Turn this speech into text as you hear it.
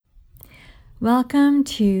Welcome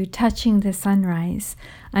to Touching the Sunrise.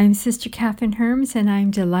 I'm Sister Catherine Herms, and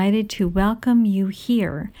I'm delighted to welcome you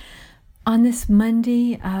here on this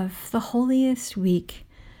Monday of the holiest week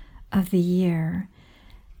of the year.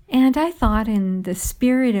 And I thought, in the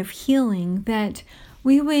spirit of healing, that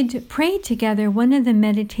we would pray together one of the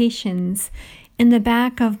meditations in the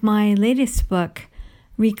back of my latest book,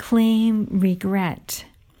 Reclaim Regret.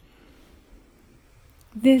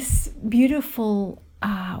 This beautiful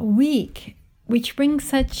week, which brings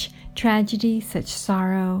such tragedy, such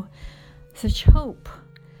sorrow, such hope,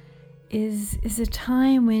 is a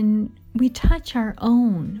time when we touch our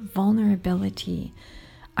own vulnerability,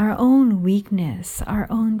 our own weakness, our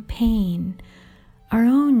own pain, our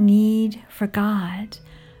own need for God,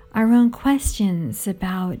 our own questions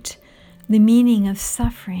about the meaning of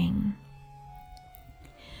suffering.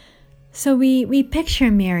 So we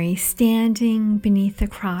picture Mary standing beneath the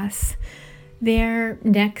cross, there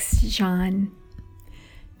next to John,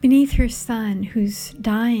 beneath her son who's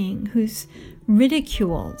dying, who's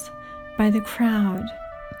ridiculed by the crowd,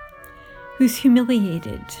 who's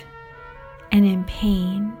humiliated and in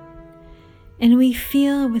pain. And we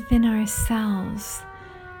feel within ourselves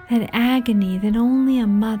that agony that only a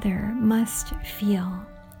mother must feel.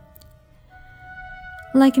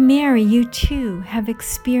 Like Mary, you too have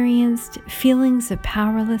experienced feelings of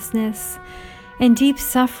powerlessness and deep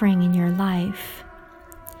suffering in your life.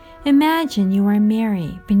 Imagine you are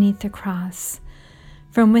Mary beneath the cross.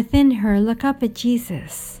 From within her, look up at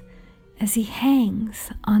Jesus as he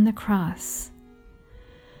hangs on the cross.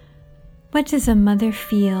 What does a mother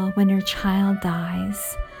feel when her child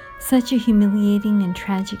dies, such a humiliating and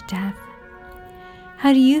tragic death?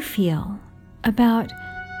 How do you feel about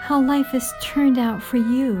how life has turned out for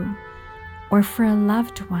you or for a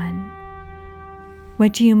loved one?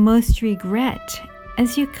 What do you most regret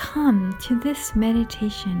as you come to this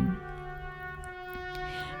meditation?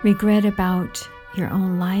 Regret about your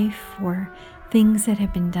own life or things that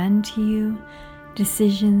have been done to you,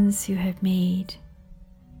 decisions you have made?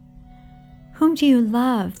 Whom do you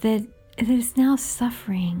love that is now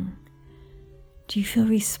suffering? Do you feel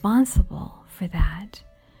responsible for that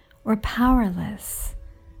or powerless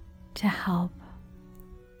to help?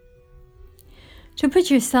 To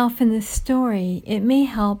put yourself in this story, it may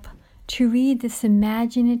help to read this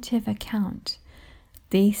imaginative account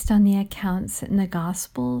based on the accounts in the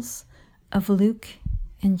Gospels of Luke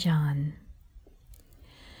and John.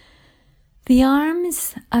 The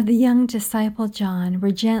arms of the young disciple John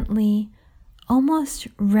were gently, almost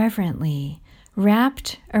reverently,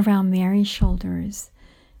 wrapped around Mary's shoulders,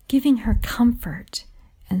 giving her comfort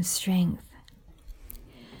and strength.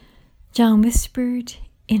 John whispered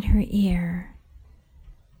in her ear,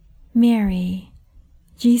 "Mary,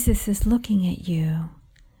 Jesus is looking at you.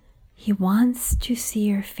 He wants to see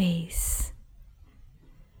your face."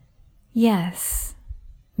 "Yes,"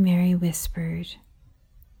 Mary whispered.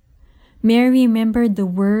 Mary remembered the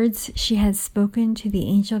words she had spoken to the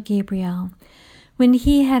angel Gabriel when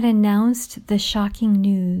he had announced the shocking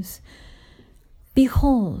news,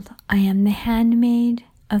 "Behold, I am the handmaid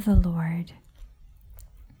of the Lord."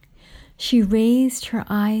 She raised her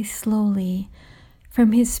eyes slowly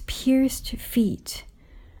from his pierced feet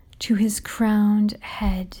to his crowned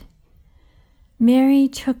head. Mary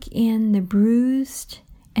took in the bruised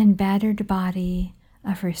and battered body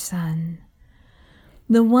of her son,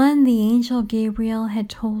 the one the angel Gabriel had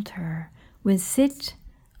told her would sit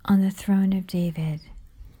on the throne of David.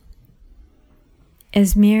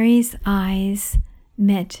 As Mary's eyes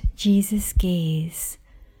met Jesus' gaze,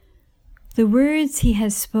 the words he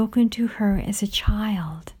had spoken to her as a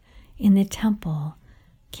child in the temple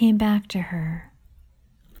came back to her.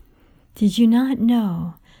 "Did you not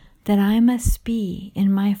know that I must be in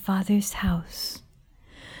my Father's house?"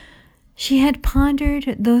 She had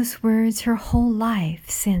pondered those words her whole life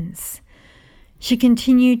since. She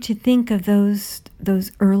continued to think of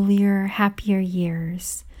those earlier, happier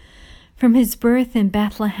years, from his birth in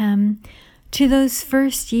Bethlehem to those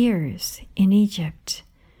first years in Egypt,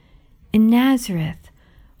 in Nazareth,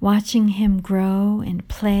 watching him grow and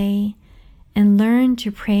play and learn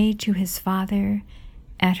to pray to his Father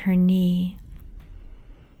at her knee.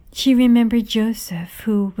 She remembered Joseph,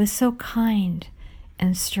 who was so kind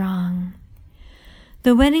and strong.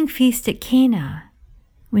 The wedding feast at Cana,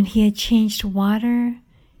 when he had changed water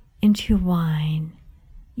into wine.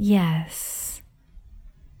 Yes.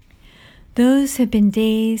 Those have been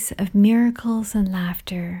days of miracles and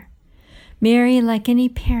laughter. Mary, like any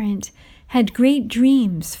parent, had great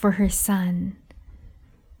dreams for her son.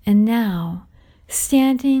 And now,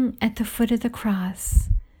 standing at the foot of the cross,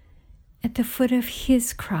 at the foot of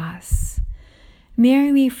his cross,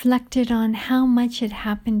 Mary reflected on how much had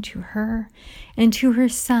happened to her and to her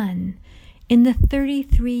son in the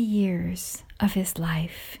 33 years of his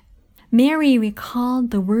life. Mary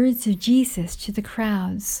recalled the words of Jesus to the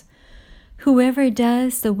crowds, "Whoever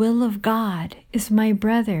does the will of God is my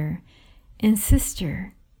brother and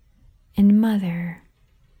sister and mother."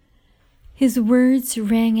 His words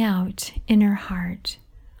rang out in her heart.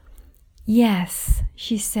 "Yes,"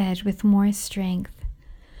 she said with more strength,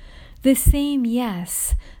 the same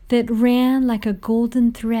yes that ran like a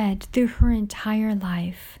golden thread through her entire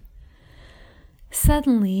life.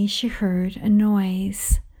 Suddenly she heard a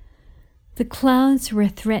noise. The clouds were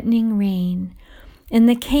threatening rain, and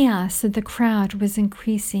the chaos of the crowd was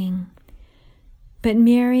increasing. But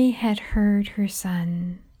Mary had heard her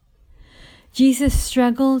son. Jesus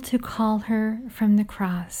struggled to call her from the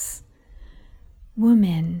cross.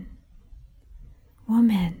 "Woman,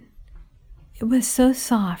 woman." It was so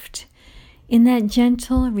soft. In that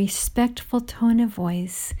gentle, respectful tone of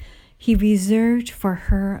voice he reserved for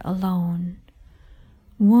her alone.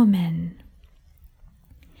 "Woman."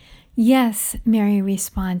 "Yes," Mary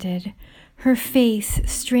responded, her face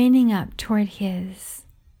straining up toward his.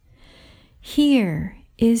 "Here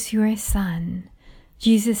is your son,"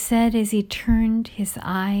 Jesus said as he turned his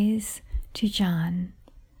eyes to John.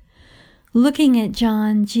 Looking at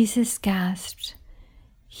John, Jesus gasped,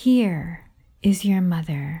 "Here is your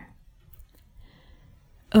mother."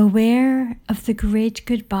 Aware of the great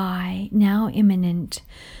goodbye now imminent,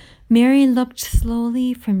 Mary looked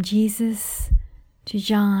slowly from Jesus to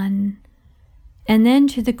John, and then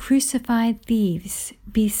to the crucified thieves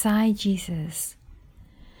beside Jesus.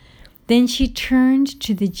 Then she turned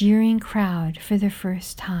to the jeering crowd for the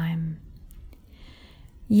first time.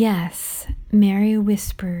 "Yes," Mary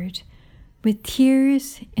whispered, with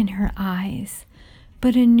tears in her eyes,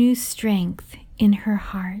 but a new strength in her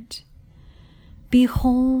heart.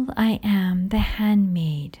 "Behold, I am the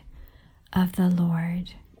handmaid of the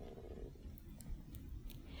Lord."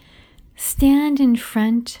 Stand in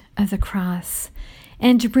front of the cross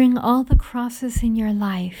and bring all the crosses in your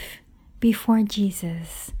life before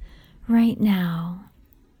Jesus right now.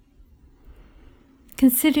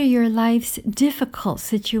 Consider your life's difficult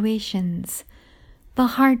situations, the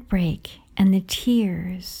heartbreak and the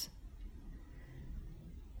tears.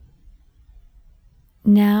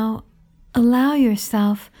 Now, allow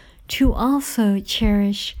yourself to also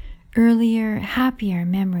cherish earlier, happier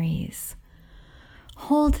memories.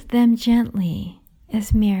 Hold them gently,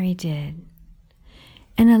 as Mary did,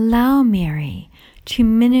 and allow Mary to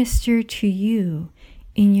minister to you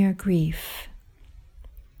in your grief.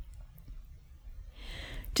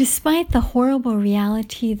 Despite the horrible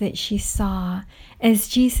reality that she saw as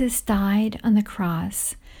Jesus died on the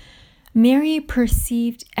cross, Mary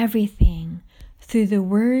perceived everything through the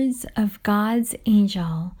words of God's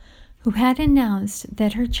angel who had announced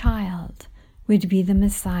that her child would be the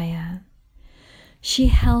Messiah. She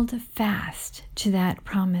held fast to that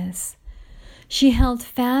promise. She held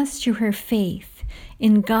fast to her faith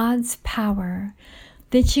in God's power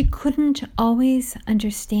that she couldn't always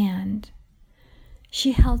understand.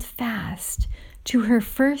 She held fast to her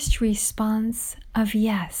first response of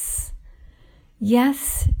yes.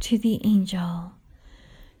 Yes to the angel.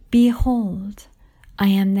 "Behold, I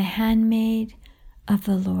am the handmaid of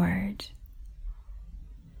the Lord."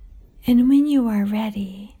 And when you are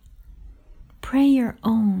ready, pray your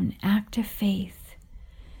own act of faith.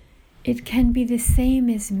 It can be the same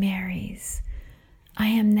as Mary's, "I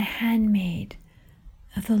am the handmaid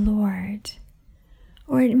of the Lord."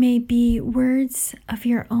 Or it may be words of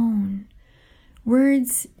your own,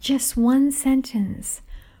 words, just one sentence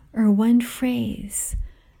or one phrase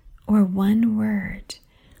or one word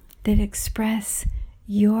that express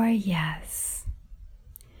your yes.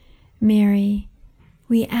 Mary,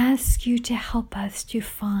 we ask you to help us to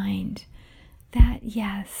find that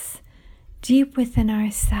yes deep within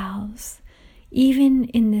ourselves, even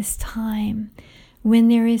in this time when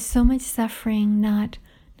there is so much suffering, not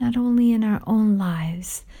only in our own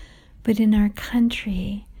lives, but in our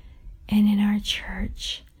country and in our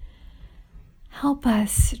church. Help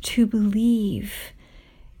us to believe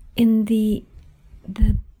in the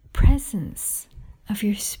presence of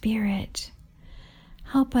your Spirit.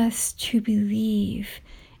 Help us to believe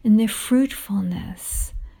in the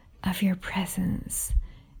fruitfulness of your presence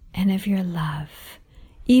and of your love,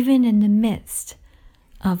 even in the midst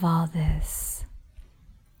of all this.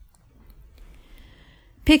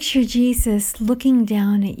 Picture Jesus looking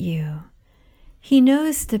down at you. He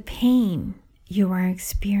knows the pain you are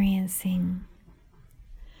experiencing.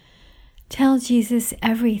 Tell Jesus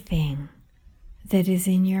everything that is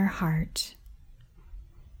in your heart.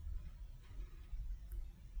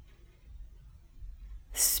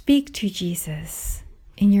 Speak to Jesus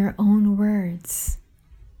in your own words.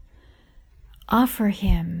 Offer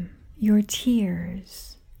him your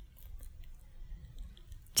tears.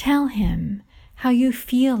 Tell him how you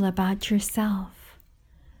feel about yourself,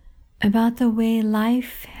 about the way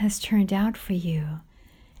life has turned out for you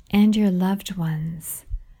and your loved ones.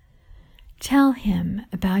 Tell him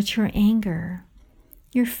about your anger,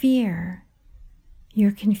 your fear,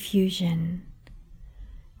 your confusion.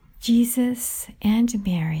 Jesus and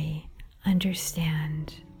Mary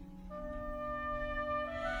understand.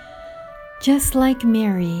 Just like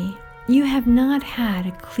Mary, you have not had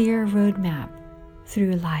a clear roadmap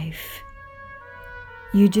through life.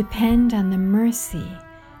 You depend on the mercy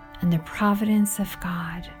and the providence of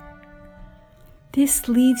God. This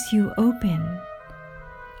leaves you open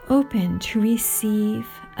to receive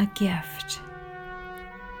a gift.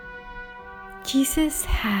 Jesus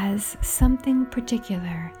has something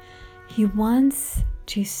particular he wants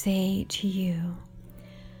to say to you,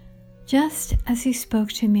 just as he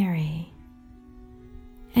spoke to Mary.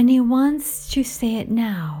 And he wants to say it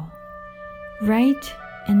now, right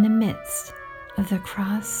in the midst of the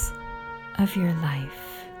cross of your life.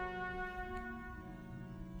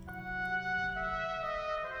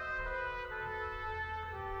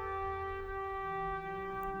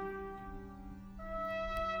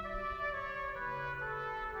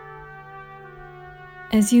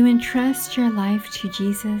 As you entrust your life to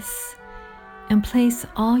Jesus and place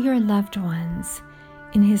all your loved ones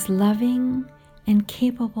in his loving and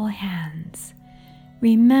capable hands,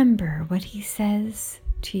 remember what he says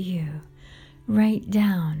to you. Write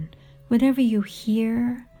down whatever you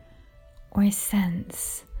hear or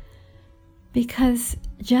sense, because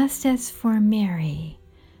just as for Mary,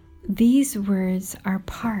 these words are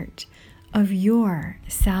part of your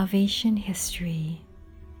salvation history,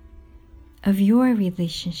 of your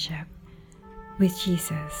relationship with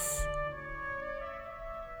Jesus.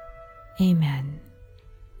 Amen.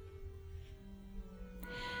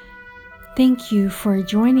 Thank you for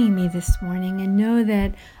joining me this morning, and know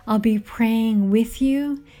that I'll be praying with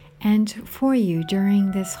you and for you during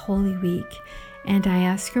this Holy Week. And I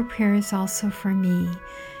ask your prayers also for me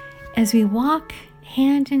as we walk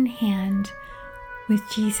hand in hand with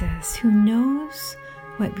Jesus, who knows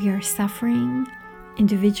what we are suffering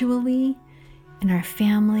individually, in our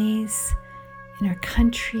families, in our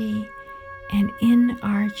country, and in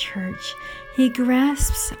our church. He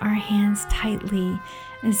grasps our hands tightly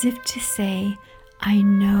as if to say, I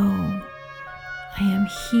know, I am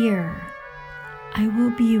here, I will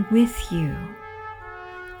be with you.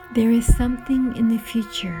 There is something in the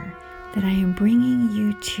future that I am bringing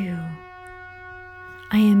you to.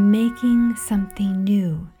 I am making something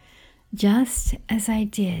new, just as I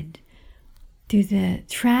did through the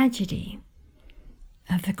tragedy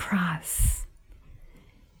of the cross.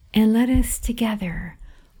 And let us together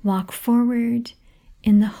walk forward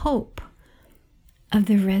in the hope of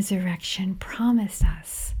the resurrection promised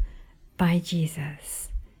us by Jesus.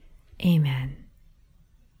 Amen.